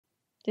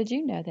Did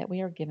you know that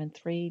we are given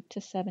 3 to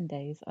 7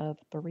 days of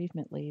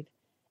bereavement leave,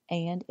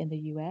 and in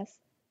the US,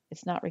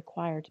 it's not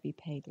required to be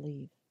paid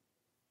leave?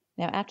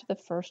 Now, after the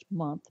first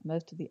month,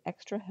 most of the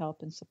extra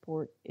help and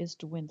support is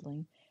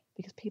dwindling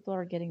because people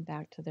are getting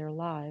back to their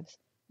lives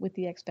with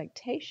the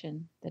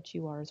expectation that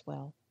you are as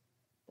well.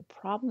 The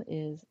problem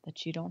is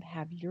that you don't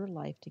have your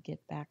life to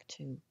get back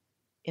to.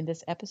 In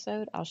this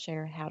episode, I'll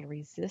share how to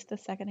resist the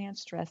secondhand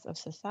stress of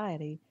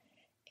society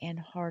and,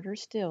 harder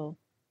still,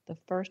 the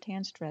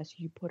firsthand stress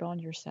you put on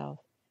yourself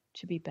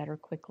to be better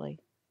quickly.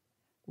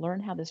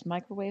 Learn how this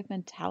microwave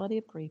mentality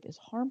of grief is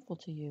harmful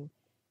to you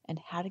and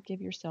how to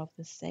give yourself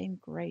the same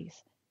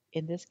grace,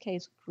 in this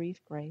case, grief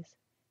grace,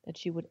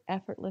 that you would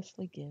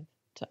effortlessly give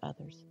to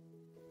others.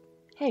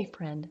 Hey,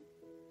 friend,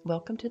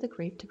 welcome to the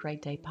Grief to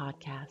Great Day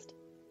podcast.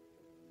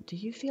 Do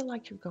you feel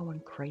like you're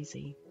going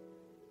crazy?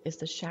 Is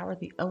the shower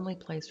the only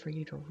place for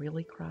you to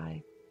really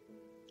cry?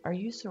 Are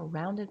you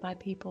surrounded by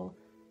people,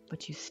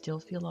 but you still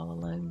feel all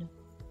alone?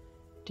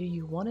 Do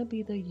you want to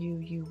be the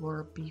you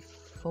were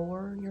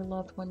before your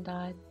loved one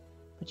died,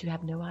 but you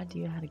have no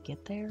idea how to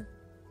get there?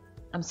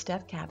 I'm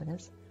Steph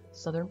Cabanis,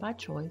 Southern by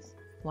choice,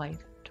 wife,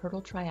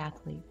 turtle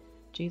triathlete,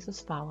 Jesus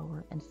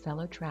follower, and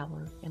fellow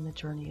traveler in the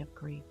journey of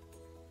grief.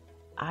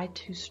 I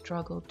too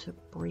struggled to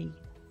breathe,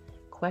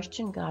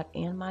 questioned God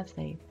and my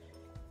faith,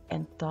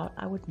 and thought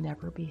I would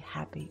never be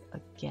happy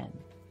again.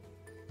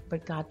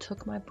 But God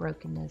took my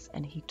brokenness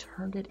and He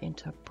turned it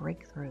into a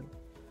breakthrough.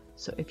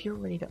 So if you're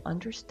ready to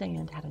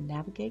understand how to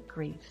navigate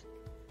grief,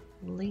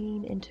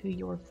 lean into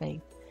your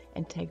faith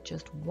and take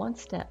just one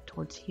step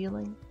towards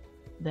healing,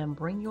 then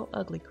bring your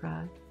ugly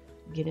cry,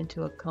 get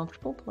into a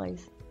comfortable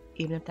place,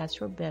 even if that's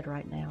your bed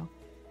right now,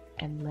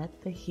 and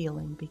let the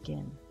healing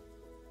begin.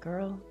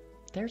 Girl,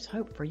 there's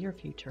hope for your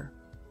future.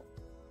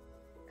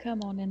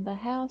 Come on in the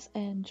house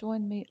and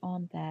join me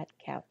on that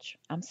couch.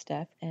 I'm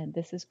Steph, and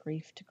this is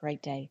Grief to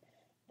Great Day.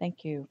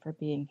 Thank you for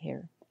being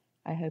here.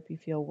 I hope you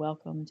feel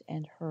welcomed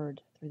and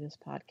heard through this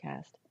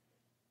podcast.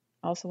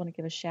 I also want to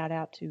give a shout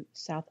out to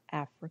South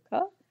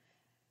Africa,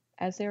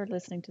 as they are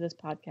listening to this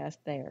podcast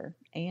there.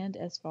 And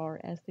as far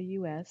as the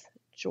U.S.,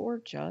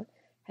 Georgia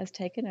has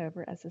taken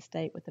over as the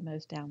state with the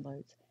most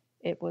downloads.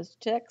 It was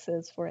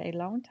Texas for a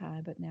long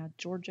time, but now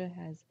Georgia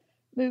has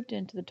moved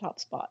into the top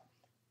spot.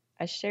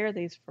 I share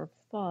these for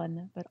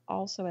fun, but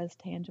also as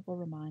tangible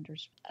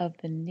reminders of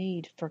the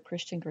need for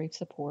Christian grief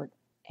support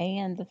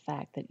and the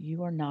fact that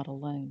you are not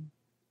alone.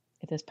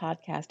 If this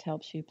podcast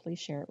helps you, please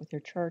share it with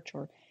your church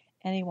or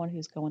anyone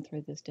who's going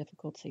through this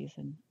difficult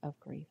season of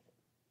grief.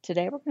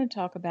 Today, we're going to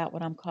talk about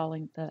what I'm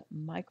calling the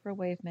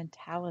microwave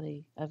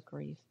mentality of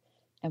grief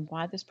and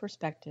why this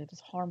perspective is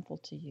harmful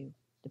to you.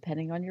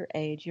 Depending on your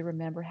age, you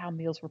remember how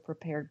meals were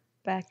prepared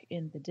back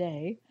in the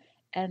day,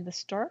 and the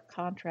stark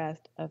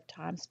contrast of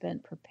time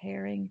spent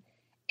preparing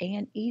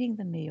and eating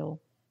the meal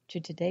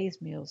to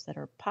today's meals that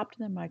are popped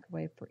in the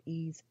microwave for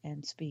ease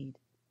and speed.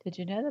 Did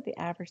you know that the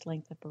average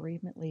length of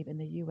bereavement leave in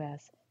the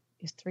U.S.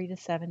 is 3 to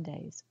 7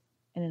 days,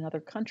 and in other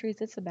countries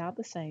it's about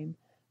the same,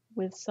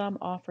 with some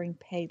offering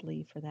paid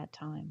leave for that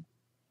time?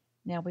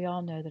 Now, we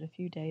all know that a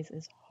few days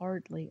is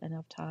hardly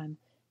enough time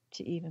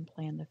to even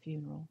plan the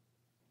funeral.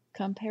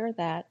 Compare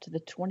that to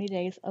the 20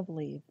 days of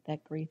leave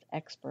that grief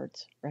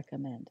experts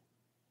recommend.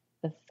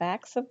 The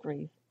facts of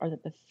grief are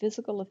that the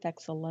physical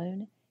effects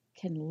alone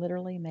can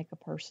literally make a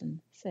person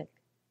sick,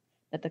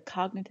 that the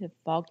cognitive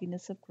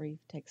fogginess of grief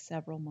takes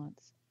several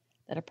months,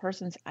 that a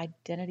person's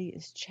identity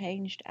is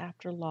changed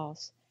after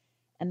loss,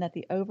 and that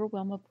the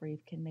overwhelm of grief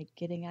can make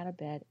getting out of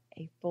bed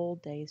a full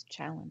day's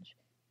challenge.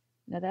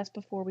 Now, that's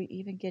before we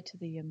even get to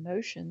the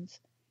emotions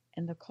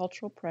and the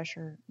cultural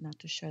pressure not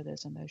to show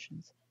those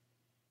emotions.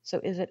 So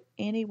is it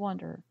any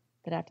wonder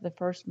that after the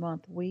first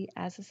month, we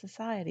as a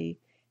society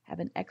have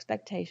an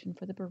expectation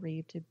for the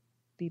bereaved to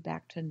be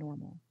back to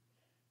normal?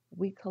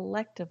 We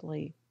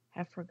collectively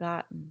have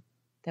forgotten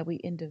that we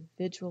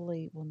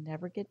individually will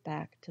never get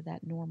back to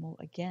that normal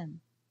again.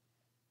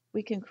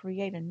 We can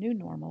create a new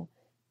normal,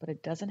 but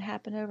it doesn't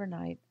happen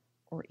overnight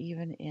or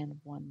even in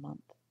 1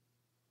 month.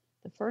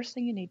 The first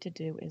thing you need to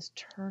do is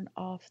turn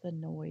off the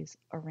noise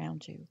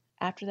around you.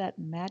 After that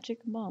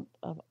magic month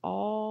of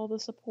all the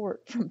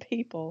support from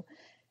people,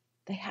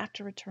 they have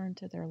to return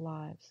to their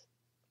lives.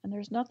 And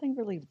there's nothing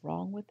really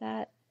wrong with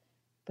that,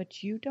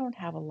 but you don't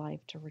have a life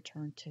to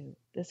return to.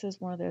 This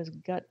is one of those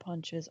gut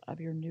punches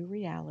of your new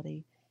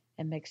reality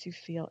and makes you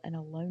feel an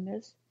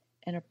aloneness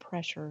and a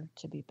pressure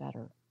to be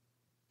better.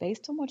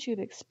 Based on what you've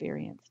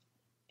experienced,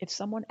 if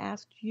someone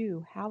asked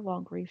you how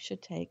long grief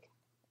should take,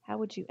 how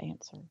would you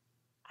answer?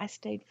 I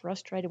stayed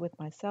frustrated with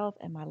myself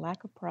and my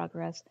lack of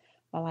progress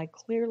while I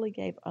clearly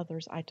gave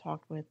others I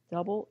talked with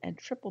double and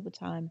triple the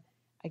time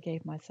I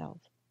gave myself.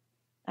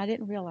 I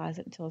didn't realize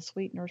it until a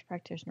sweet nurse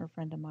practitioner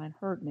friend of mine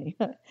heard me,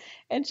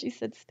 and she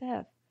said,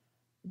 "Steph,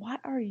 why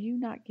are you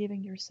not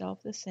giving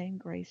yourself the same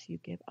grace you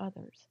give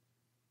others?"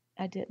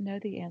 I didn't know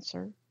the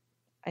answer.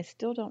 I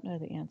still don't know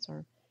the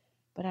answer,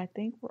 but I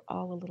think we're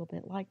all a little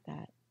bit like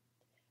that.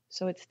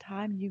 So it's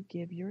time you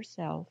give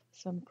yourself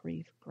some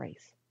grief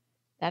grace.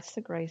 That's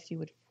the grace you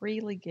would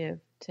freely give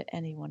to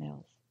anyone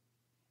else.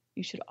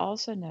 You should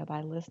also know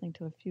by listening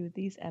to a few of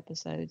these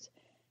episodes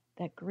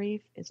that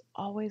grief is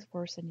always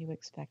worse than you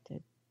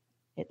expected.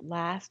 It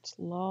lasts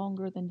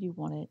longer than you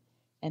want it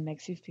and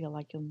makes you feel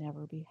like you'll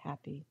never be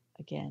happy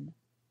again.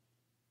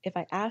 If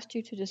I asked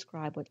you to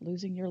describe what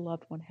losing your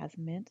loved one has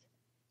meant,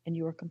 and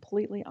you were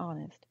completely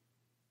honest,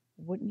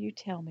 wouldn't you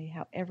tell me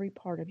how every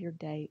part of your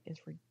day is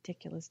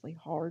ridiculously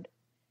hard?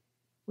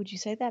 Would you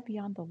say that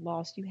beyond the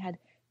loss, you had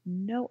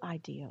no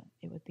idea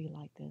it would be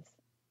like this?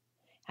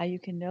 How you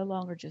can no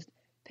longer just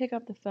pick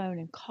up the phone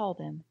and call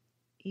them,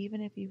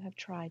 even if you have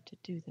tried to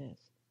do this?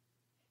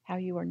 How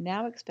you are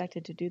now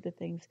expected to do the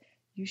things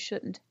you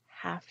shouldn't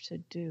have to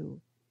do,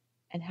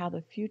 and how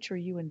the future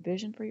you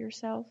envision for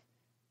yourself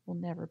will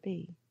never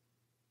be.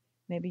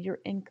 Maybe your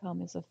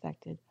income is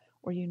affected,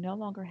 or you no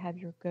longer have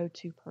your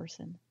go-to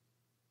person.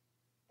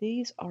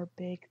 These are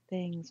big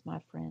things, my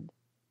friend.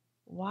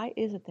 Why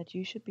is it that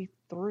you should be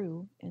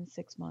through in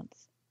 6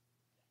 months?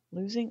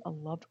 Losing a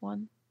loved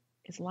one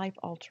is life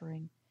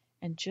altering,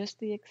 and just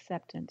the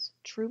acceptance,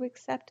 true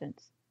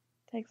acceptance,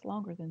 takes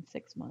longer than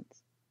 6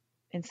 months.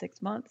 In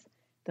 6 months,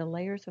 the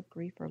layers of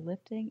grief are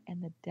lifting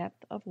and the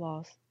depth of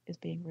loss is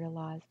being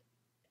realized.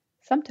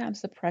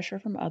 Sometimes the pressure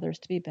from others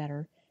to be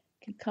better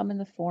can come in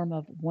the form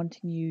of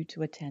wanting you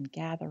to attend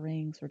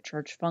gatherings or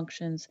church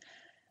functions,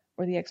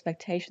 or the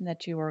expectation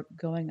that you are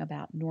going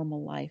about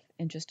normal life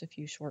in just a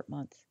few short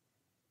months.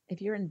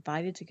 If you're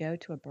invited to go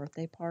to a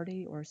birthday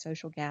party or a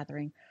social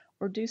gathering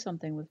or do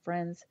something with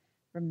friends,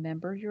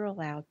 remember you're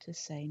allowed to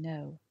say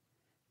no.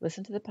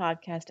 Listen to the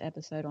podcast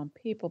episode on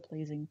people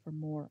pleasing for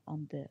more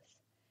on this.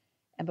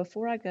 And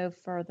before I go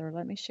further,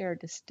 let me share a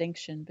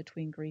distinction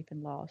between grief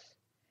and loss.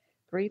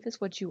 Grief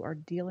is what you are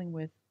dealing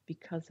with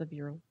because of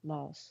your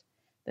loss.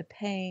 The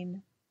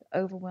pain, the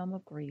overwhelm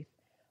of grief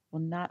will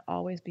not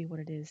always be what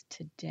it is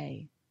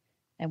today.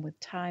 And with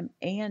time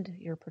and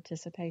your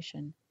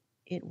participation,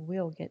 it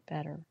will get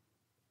better.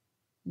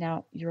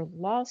 Now, your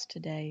loss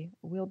today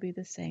will be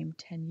the same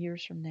 10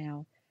 years from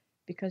now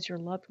because your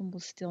loved one will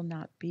still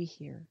not be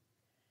here.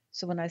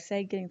 So when I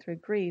say getting through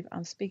grief,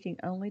 I'm speaking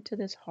only to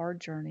this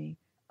hard journey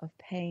of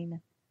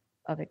pain,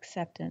 of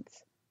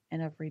acceptance,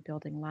 and of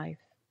rebuilding life.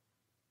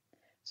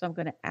 So I'm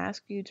going to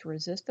ask you to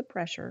resist the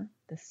pressure,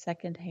 the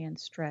secondhand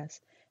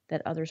stress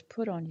that others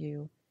put on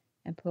you,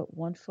 and put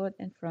one foot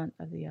in front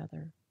of the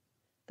other.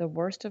 The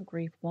worst of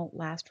grief won't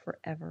last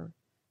forever,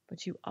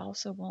 but you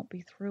also won't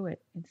be through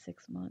it in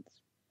 6 months.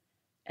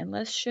 And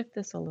let's shift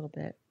this a little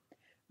bit.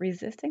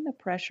 Resisting the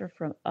pressure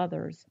from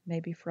others may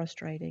be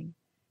frustrating,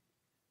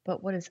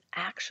 but what is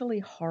actually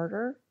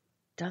harder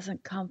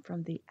doesn't come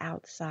from the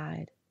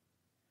outside.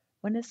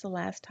 When is the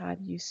last time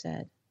you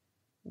said,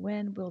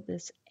 "When will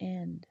this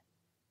end?"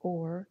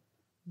 Or,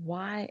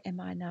 "Why am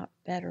I not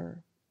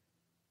better?"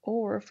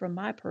 Or, from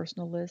my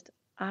personal list,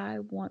 "I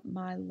want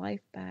my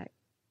life back."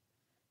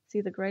 See,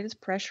 the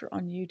greatest pressure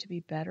on you to be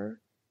better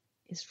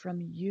is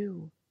from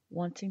you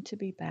wanting to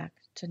be back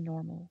to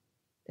normal.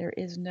 There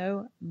is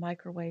no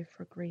microwave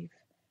for grief.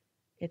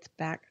 It's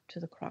back to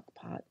the crock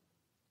pot.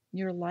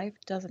 Your life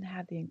doesn't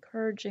have the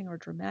encouraging or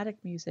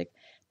dramatic music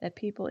that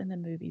people in the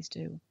movies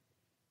do.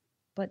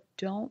 But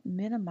don't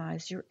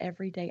minimize your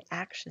everyday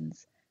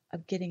actions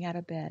of getting out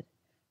of bed,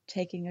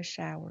 taking a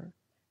shower,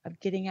 of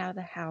getting out of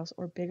the house,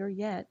 or bigger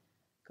yet,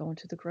 going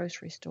to the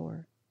grocery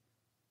store.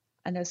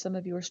 I know some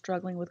of you are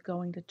struggling with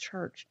going to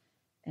church,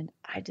 and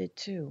I did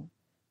too.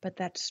 But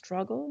that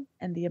struggle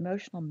and the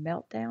emotional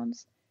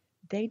meltdowns,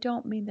 they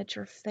don't mean that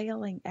you're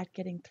failing at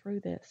getting through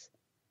this.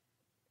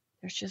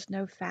 There's just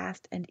no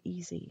fast and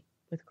easy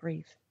with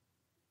grief.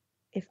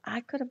 If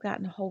I could have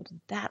gotten hold of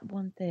that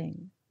one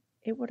thing,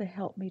 it would have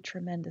helped me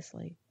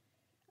tremendously.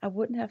 I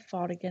wouldn't have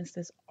fought against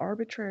this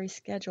arbitrary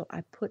schedule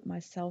I put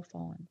myself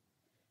on.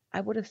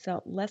 I would have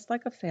felt less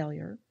like a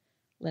failure,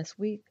 less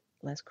weak,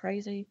 less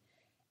crazy,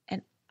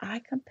 and I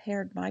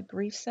compared my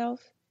grief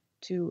self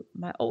to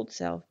my old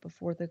self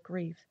before the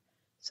grief,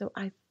 so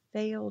I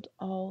failed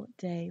all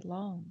day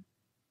long.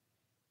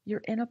 You're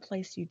in a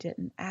place you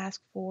didn't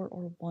ask for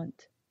or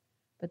want,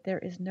 but there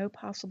is no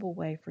possible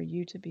way for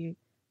you to be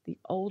the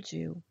old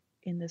you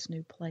in this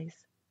new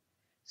place.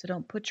 So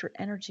don't put your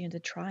energy into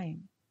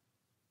trying.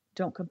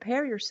 Don't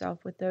compare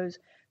yourself with those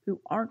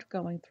who aren't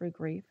going through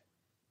grief,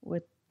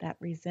 with that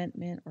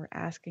resentment or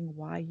asking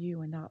why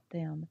you and not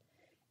them.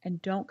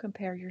 And don't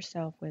compare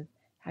yourself with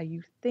how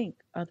you think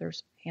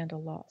others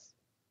handle loss.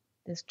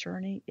 This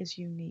journey is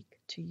unique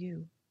to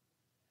you.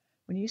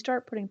 When you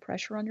start putting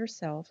pressure on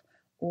yourself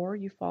or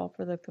you fall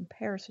for the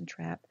comparison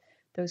trap,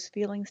 those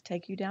feelings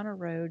take you down a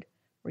road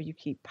where you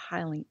keep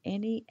piling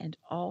any and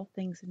all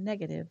things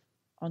negative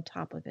on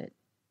top of it.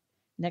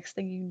 Next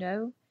thing you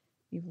know,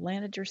 you've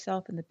landed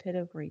yourself in the pit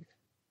of grief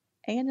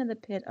and in the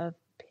pit of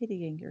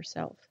pitying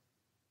yourself.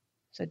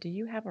 So do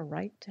you have a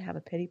right to have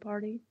a pity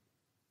party?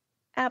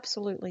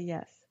 Absolutely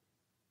yes.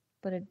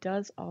 But it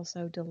does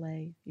also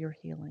delay your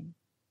healing.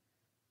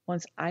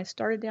 Once I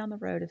started down the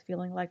road of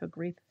feeling like a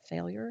grief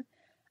failure,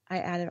 I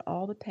added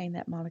all the pain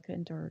that Monica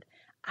endured.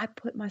 I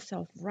put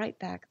myself right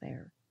back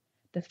there.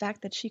 The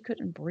fact that she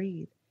couldn't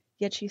breathe,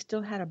 Yet she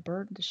still had a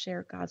burden to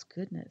share God's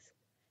goodness.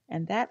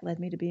 And that led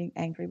me to being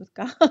angry with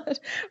God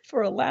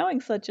for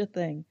allowing such a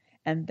thing.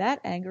 And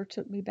that anger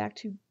took me back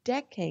to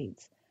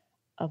decades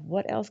of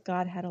what else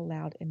God had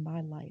allowed in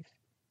my life.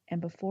 And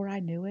before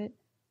I knew it,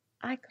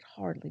 I could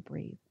hardly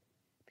breathe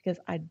because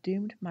I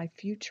doomed my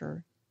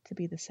future to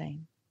be the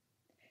same.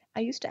 I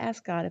used to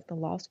ask God if the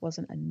loss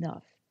wasn't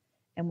enough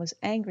and was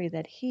angry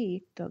that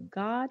He, the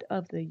God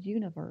of the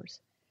universe,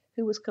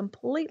 who was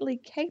completely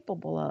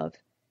capable of,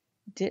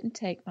 didn't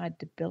take my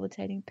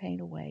debilitating pain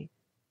away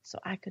so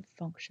I could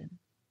function.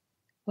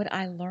 What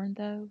I learned,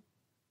 though,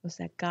 was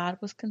that God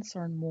was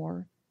concerned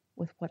more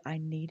with what I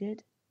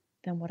needed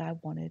than what I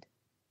wanted.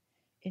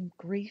 In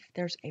grief,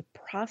 there's a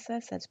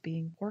process that's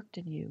being worked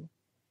in you,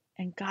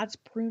 and God's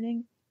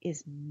pruning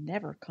is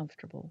never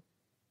comfortable.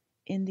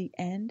 In the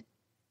end,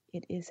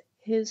 it is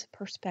His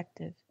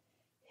perspective,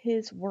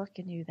 His work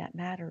in you that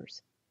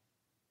matters.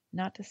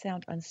 Not to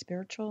sound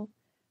unspiritual,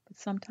 but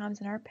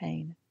sometimes in our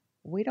pain,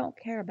 we don't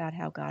care about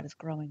how God is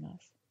growing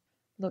us.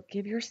 Look,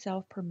 give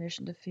yourself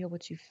permission to feel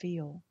what you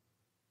feel.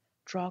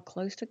 Draw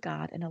close to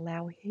God and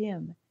allow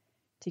Him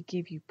to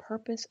give you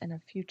purpose and a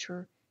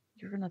future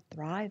you're going to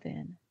thrive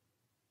in.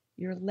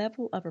 Your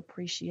level of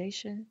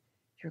appreciation,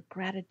 your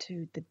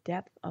gratitude, the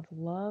depth of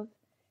love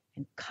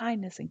and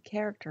kindness and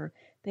character,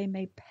 they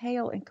may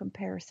pale in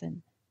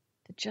comparison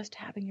to just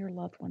having your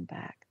loved one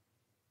back.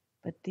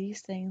 But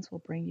these things will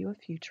bring you a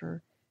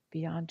future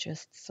beyond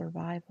just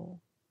survival.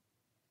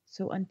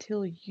 So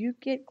until you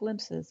get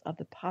glimpses of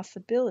the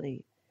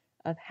possibility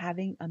of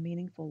having a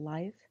meaningful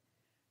life,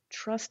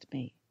 trust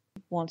me,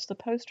 once the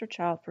poster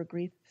child for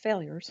grief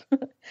failures,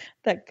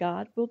 that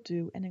God will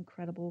do an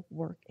incredible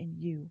work in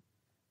you,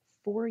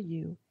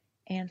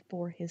 and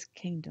for His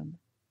kingdom,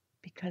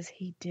 because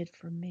He did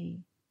for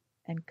me,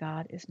 and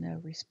God is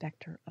no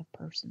respecter of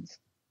persons.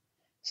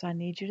 So I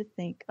need you to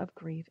think of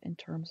grief in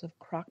terms of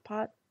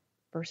crockpot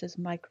versus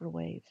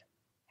microwave.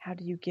 How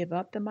do you give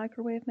up the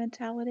microwave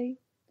mentality?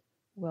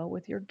 Well,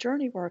 with your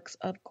journey works,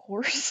 of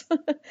course. All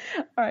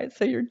right,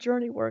 so your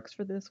journey works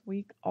for this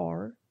week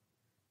are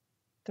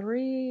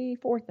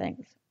four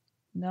things.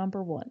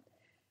 Number one,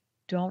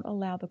 don't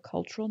allow the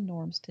cultural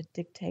norms to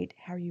dictate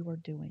how you are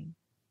doing.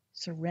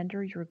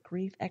 Surrender your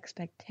grief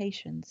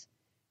expectations,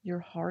 your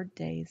hard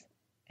days,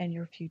 and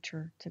your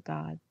future to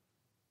God.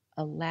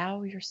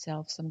 Allow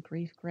yourself some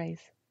grief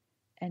grace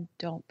and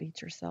don't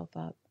beat yourself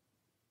up.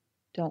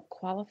 Don't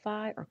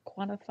qualify or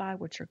quantify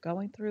what you're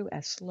going through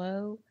as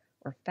slow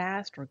or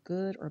fast or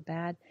good or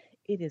bad.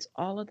 It is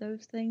all of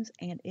those things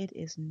and it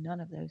is none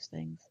of those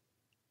things.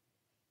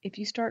 If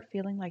you start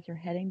feeling like you're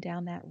heading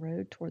down that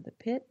road toward the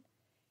pit,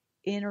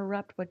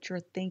 interrupt what you're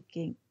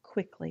thinking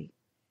quickly.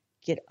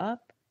 Get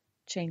up,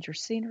 change your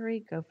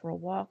scenery, go for a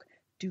walk,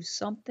 do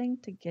something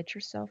to get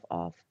yourself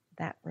off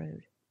that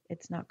road.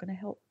 It's not going to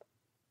help.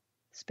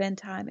 Spend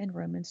time in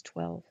Romans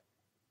 12.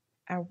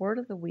 Our word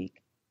of the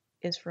week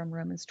is from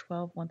Romans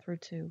 12, 1 through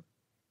 2.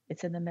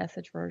 It's in the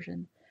Message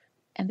version.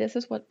 And this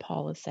is what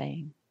Paul is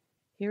saying.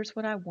 Here's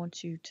what I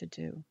want you to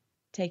do.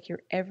 Take your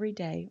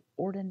everyday,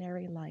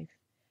 ordinary life,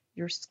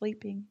 your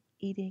sleeping,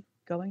 eating,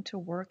 going to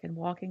work, and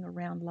walking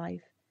around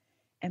life,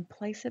 and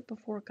place it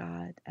before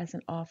God as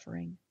an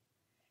offering.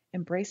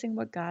 Embracing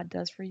what God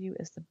does for you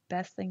is the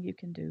best thing you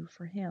can do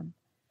for Him.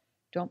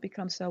 Don't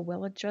become so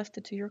well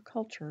adjusted to your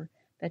culture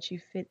that you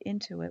fit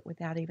into it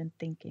without even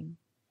thinking.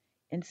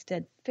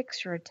 Instead,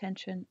 fix your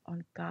attention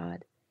on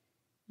God.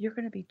 You're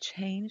going to be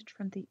changed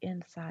from the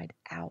inside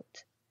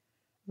out.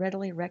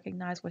 Readily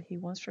recognize what He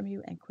wants from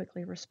you and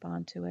quickly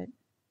respond to it.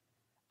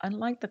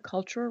 Unlike the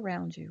culture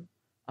around you,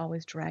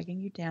 always dragging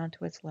you down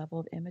to its level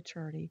of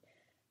immaturity,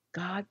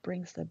 God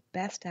brings the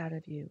best out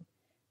of you,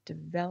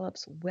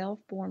 develops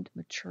well-formed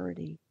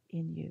maturity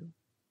in you.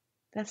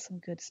 That's some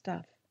good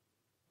stuff.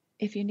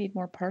 If you need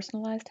more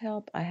personalized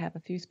help, I have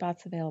a few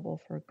spots available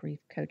for grief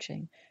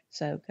coaching.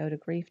 So go to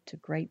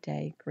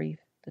greatday.com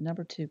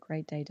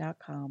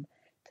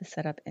to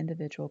set up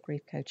individual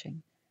grief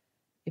coaching.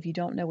 If you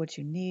don't know what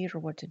you need or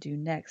what to do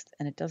next,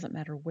 and it doesn't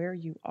matter where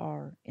you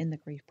are in the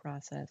grief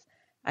process,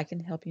 I can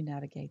help you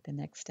navigate the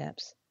next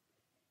steps.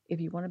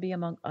 If you want to be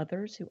among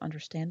others who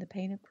understand the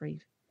pain of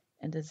grief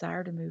and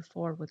desire to move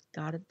forward with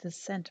God at the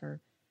center,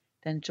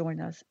 then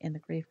join us in the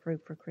Grief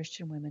Group for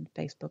Christian Women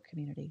Facebook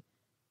community.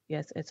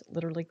 Yes, it's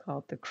literally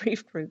called the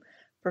Grief Group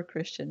for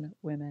Christian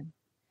Women.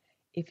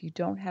 If you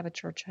don't have a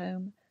church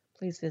home,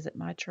 please visit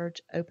my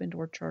church,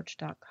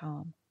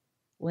 opendoorchurch.com.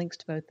 Links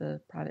to both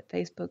the private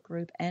Facebook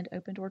group and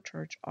Open Door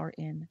Church are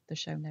in the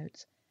show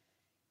notes.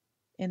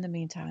 In the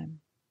meantime,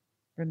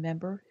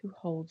 remember who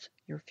holds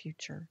your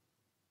future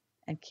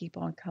and keep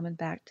on coming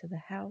back to the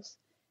house,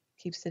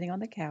 keep sitting on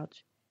the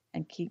couch,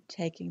 and keep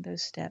taking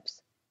those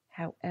steps,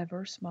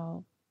 however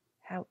small,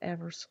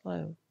 however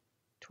slow,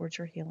 towards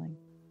your healing.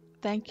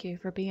 Thank you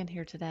for being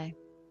here today,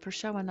 for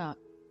showing up.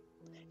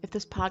 If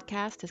this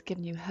podcast has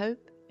given you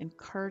hope,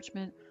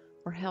 encouragement,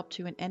 or helped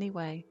you in any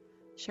way,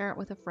 share it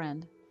with a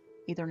friend,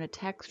 either in a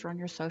text or on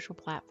your social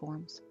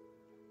platforms.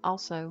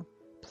 Also,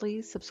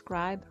 please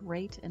subscribe,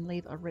 rate, and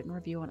leave a written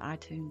review on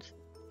iTunes.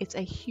 It's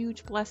a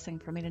huge blessing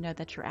for me to know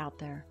that you're out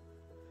there.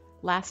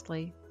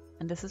 Lastly,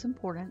 and this is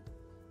important,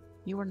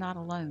 you are not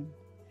alone.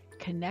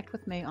 Connect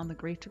with me on the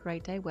Grief to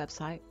Great Day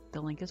website, the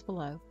link is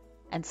below,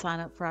 and sign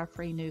up for our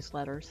free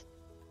newsletters.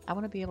 I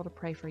want to be able to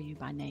pray for you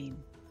by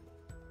name.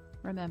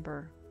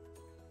 Remember,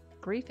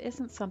 grief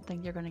isn't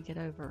something you're going to get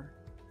over,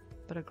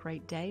 but a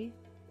great day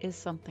is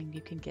something you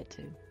can get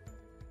to.